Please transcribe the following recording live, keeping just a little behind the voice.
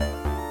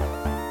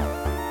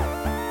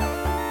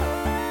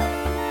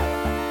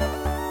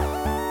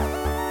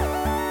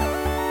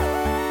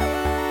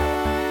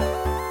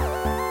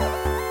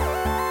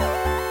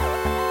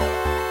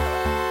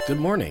Good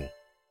morning.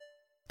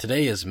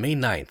 Today is May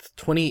 9th,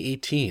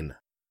 2018.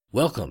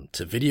 Welcome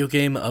to Video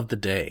Game of the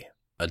Day,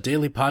 a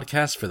daily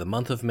podcast for the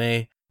month of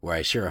May where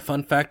I share a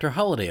fun fact or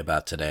holiday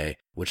about today,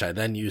 which I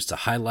then use to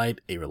highlight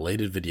a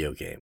related video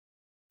game.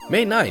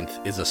 May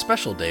 9th is a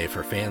special day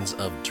for fans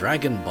of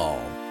Dragon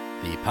Ball,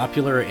 the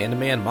popular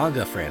anime and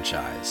manga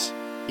franchise.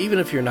 Even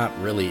if you're not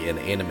really an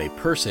anime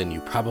person, you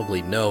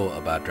probably know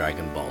about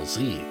Dragon Ball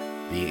Z,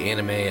 the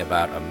anime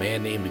about a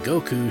man named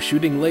Goku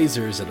shooting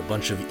lasers at a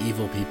bunch of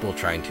evil people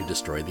trying to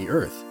destroy the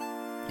Earth,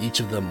 each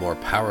of them more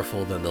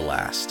powerful than the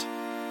last.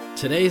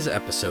 Today's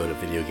episode of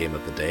Video Game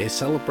of the Day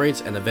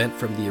celebrates an event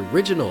from the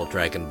original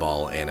Dragon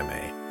Ball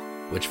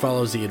anime, which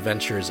follows the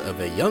adventures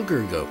of a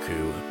younger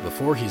Goku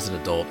before he's an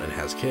adult and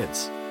has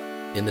kids.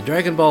 In the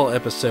Dragon Ball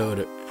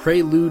episode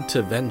Prelude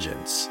to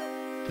Vengeance,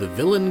 the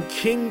villain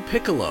King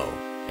Piccolo,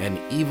 an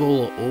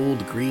evil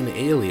old green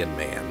alien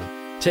man,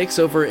 takes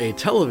over a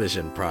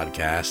television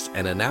broadcast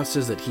and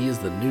announces that he is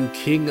the new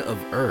King of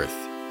Earth.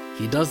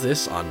 He does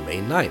this on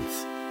May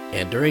 9th,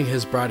 and during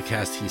his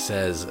broadcast he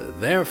says,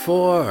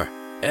 "Therefore,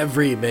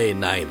 every May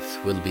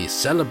 9th will be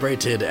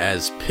celebrated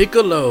as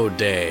Piccolo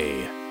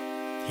Day."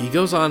 He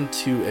goes on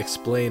to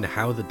explain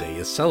how the day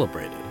is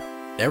celebrated.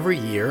 Every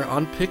year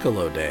on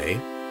Piccolo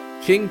Day,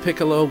 King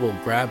Piccolo will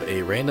grab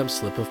a random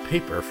slip of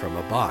paper from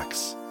a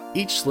box.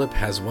 Each slip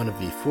has one of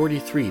the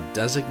 43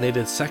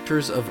 designated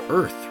sectors of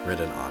Earth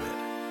written on it.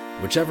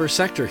 Whichever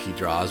sector he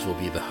draws will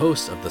be the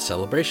host of the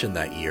celebration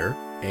that year,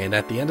 and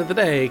at the end of the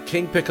day,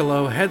 King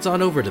Piccolo heads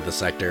on over to the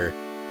sector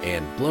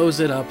and blows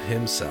it up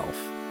himself.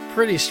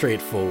 Pretty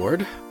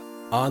straightforward.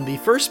 On the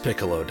first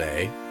Piccolo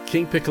Day,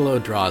 King Piccolo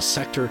draws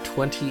Sector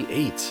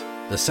 28,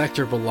 the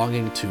sector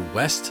belonging to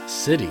West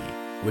City,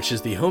 which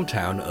is the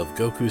hometown of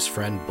Goku's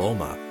friend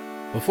Bulma.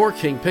 Before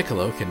King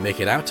Piccolo can make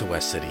it out to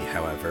West City,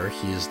 however,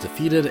 he is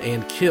defeated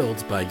and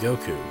killed by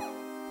Goku.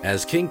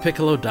 As King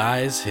Piccolo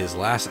dies, his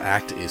last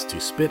act is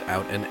to spit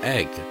out an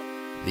egg.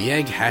 The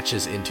egg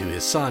hatches into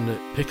his son,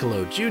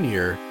 Piccolo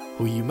Jr.,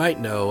 who you might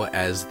know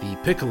as the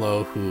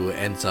Piccolo who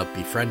ends up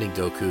befriending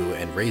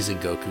Goku and raising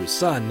Goku's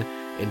son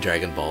in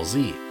Dragon Ball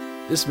Z.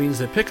 This means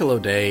that Piccolo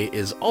Day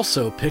is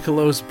also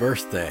Piccolo's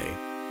birthday.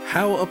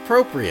 How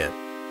appropriate!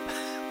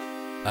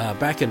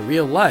 Back in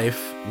real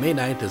life, May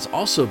 9th is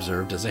also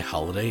observed as a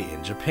holiday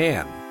in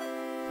Japan,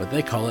 but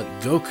they call it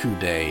Goku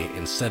Day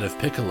instead of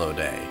Piccolo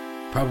Day,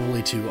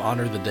 probably to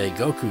honor the day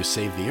Goku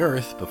saved the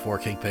Earth before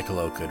King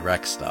Piccolo could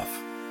wreck stuff.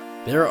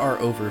 There are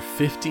over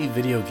 50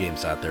 video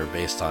games out there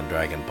based on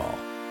Dragon Ball,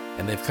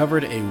 and they've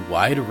covered a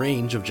wide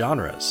range of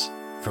genres,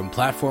 from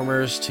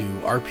platformers to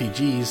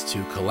RPGs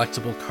to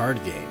collectible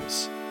card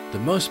games. The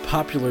most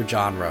popular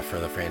genre for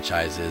the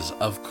franchise is,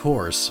 of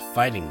course,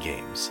 fighting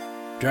games.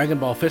 Dragon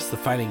Ball fits the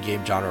fighting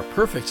game genre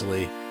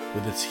perfectly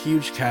with its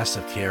huge cast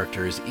of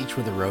characters, each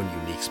with their own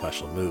unique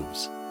special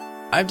moves.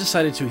 I've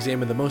decided to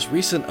examine the most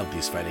recent of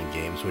these fighting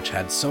games, which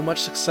had so much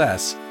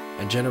success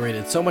and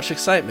generated so much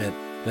excitement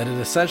that it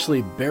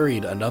essentially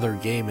buried another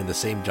game in the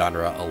same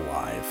genre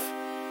alive.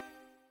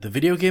 The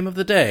video game of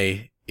the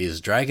day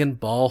is Dragon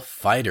Ball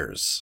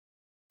FighterZ.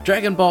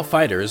 Dragon Ball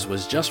FighterZ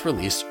was just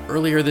released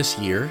earlier this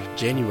year,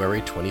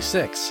 January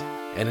 26,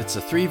 and it's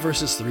a 3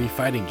 vs 3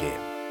 fighting game.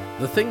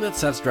 The thing that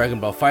sets Dragon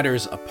Ball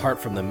FighterZ apart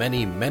from the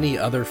many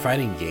other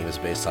fighting games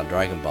based on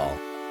Dragon Ball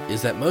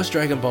is that most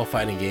Dragon Ball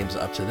fighting games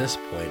up to this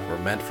point were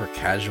meant for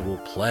casual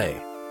play.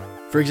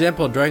 For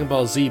example, in Dragon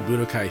Ball Z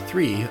Budokai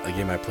 3, a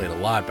game I played a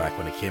lot back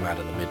when it came out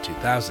in the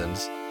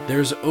mid-2000s,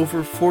 there's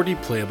over 40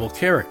 playable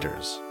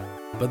characters.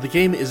 But the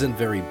game isn't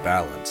very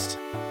balanced.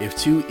 If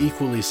two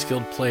equally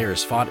skilled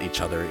players fought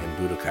each other in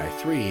Budokai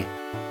 3,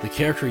 the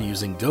character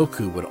using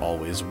Goku would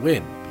always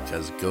win,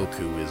 because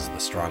Goku is the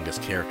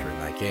strongest character in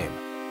that game.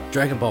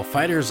 Dragon Ball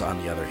FighterZ,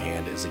 on the other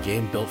hand, is a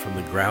game built from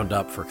the ground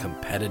up for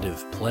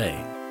competitive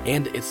play,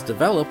 and it's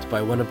developed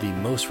by one of the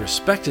most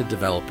respected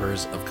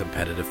developers of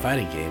competitive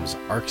fighting games,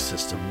 Arc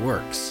System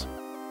Works.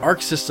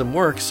 Arc System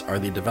Works are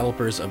the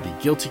developers of the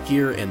Guilty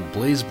Gear and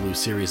BlazBlue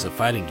series of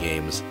fighting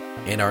games,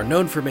 and are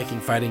known for making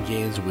fighting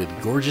games with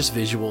gorgeous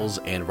visuals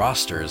and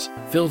rosters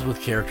filled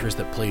with characters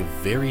that play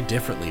very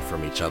differently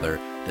from each other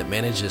that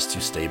manages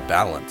to stay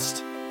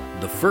balanced.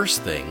 The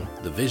first thing,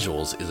 the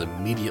visuals, is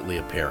immediately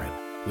apparent,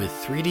 with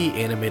 3D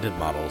animated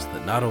models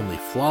that not only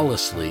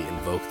flawlessly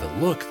invoke the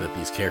look that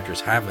these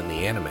characters have in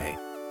the anime,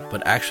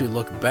 but actually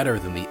look better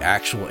than the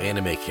actual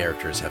anime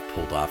characters have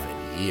pulled off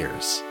in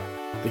years.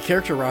 The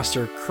character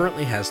roster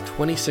currently has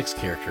 26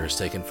 characters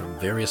taken from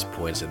various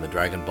points in the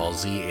Dragon Ball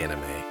Z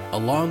anime,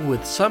 along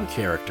with some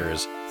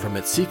characters from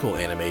its sequel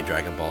anime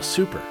Dragon Ball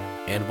Super.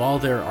 And while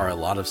there are a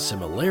lot of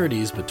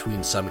similarities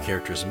between some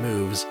characters'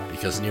 moves,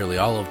 because nearly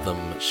all of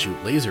them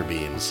shoot laser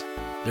beams,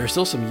 there are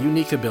still some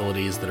unique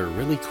abilities that are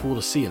really cool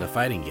to see in a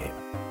fighting game.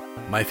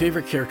 My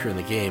favorite character in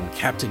the game,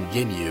 Captain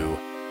Ginyu,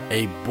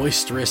 a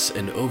boisterous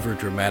and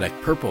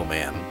overdramatic purple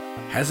man,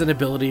 has an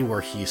ability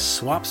where he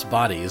swaps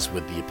bodies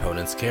with the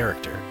opponent's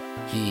character.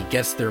 He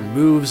gets their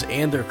moves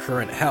and their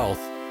current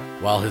health,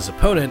 while his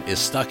opponent is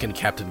stuck in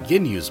Captain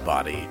Ginyu's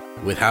body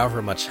with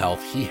however much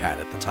health he had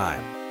at the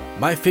time.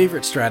 My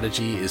favorite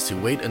strategy is to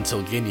wait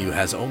until Ginyu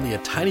has only a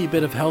tiny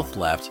bit of health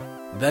left,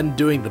 then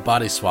doing the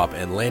body swap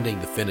and landing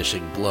the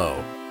finishing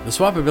blow. The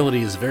swap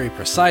ability is very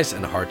precise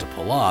and hard to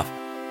pull off,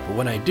 but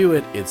when I do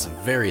it, it's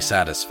very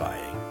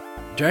satisfying.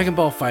 Dragon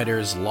Ball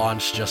FighterZ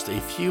launched just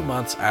a few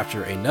months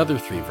after another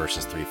 3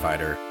 vs 3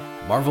 fighter,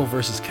 Marvel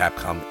vs.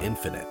 Capcom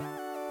Infinite.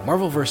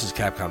 Marvel vs.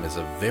 Capcom is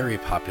a very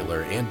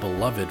popular and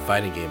beloved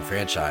fighting game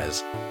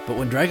franchise, but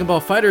when Dragon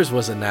Ball FighterZ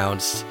was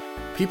announced,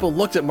 people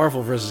looked at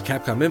Marvel vs.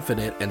 Capcom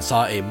Infinite and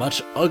saw a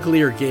much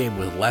uglier game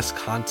with less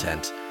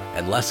content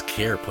and less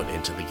care put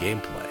into the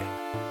gameplay.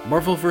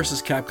 Marvel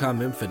vs.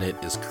 Capcom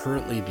Infinite is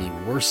currently the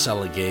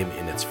worst-selling game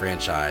in its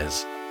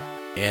franchise,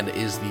 and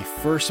is the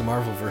first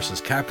Marvel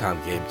vs.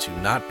 Capcom game to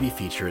not be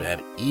featured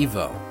at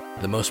EVO,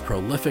 the most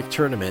prolific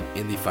tournament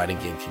in the fighting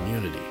game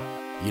community.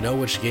 You know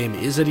which game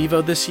is at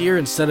EVO this year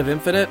instead of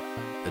Infinite?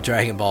 The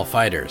Dragon Ball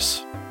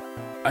FighterZ.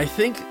 I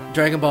think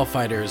Dragon Ball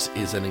FighterZ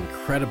is an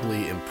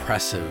incredibly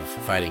impressive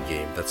fighting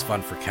game that's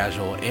fun for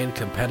casual and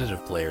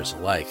competitive players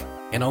alike.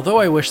 And although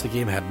I wish the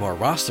game had more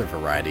roster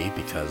variety,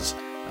 because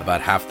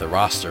about half the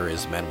roster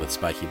is men with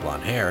spiky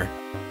blonde hair,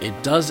 it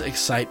does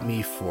excite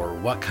me for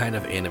what kind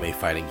of anime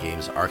fighting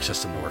games Arc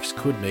System Works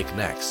could make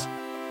next.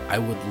 I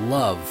would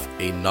love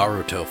a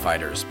Naruto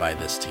FighterZ by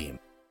this team.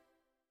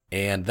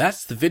 And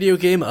that's the video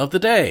game of the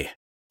day.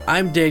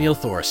 I'm Daniel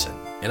Thorson,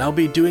 and I'll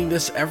be doing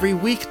this every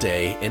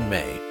weekday in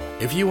May.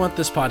 If you want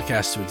this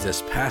podcast to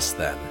exist past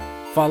then,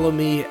 follow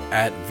me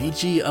at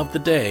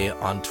VGoftheDay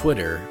on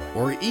Twitter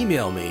or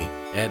email me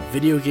at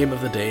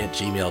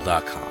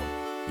videogameoftheday@gmail.com.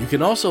 You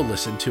can also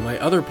listen to my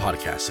other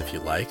podcasts if you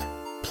like.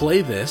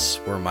 Play This,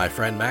 where my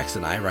friend Max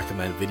and I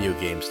recommend video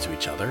games to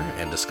each other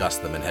and discuss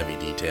them in heavy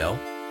detail,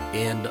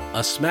 and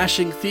A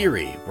Smashing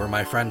Theory, where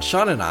my friend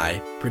Sean and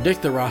I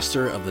predict the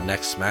roster of the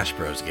next Smash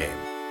Bros. Game.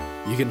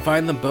 You can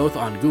find them both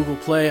on Google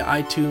Play,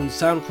 iTunes,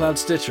 SoundCloud,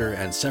 Stitcher,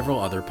 and several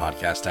other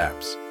podcast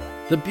apps.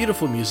 The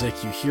beautiful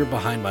music you hear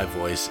behind my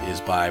voice is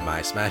by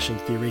my Smashing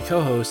Theory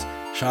co-host,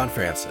 Sean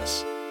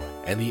Francis,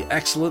 and the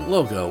excellent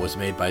logo was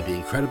made by the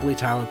incredibly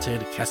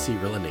talented Kessie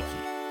Rillanicki.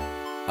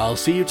 I'll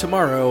see you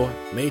tomorrow,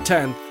 May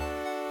 10th,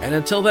 and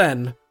until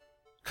then,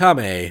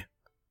 Kame,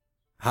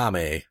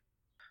 Hame,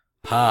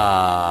 Ha.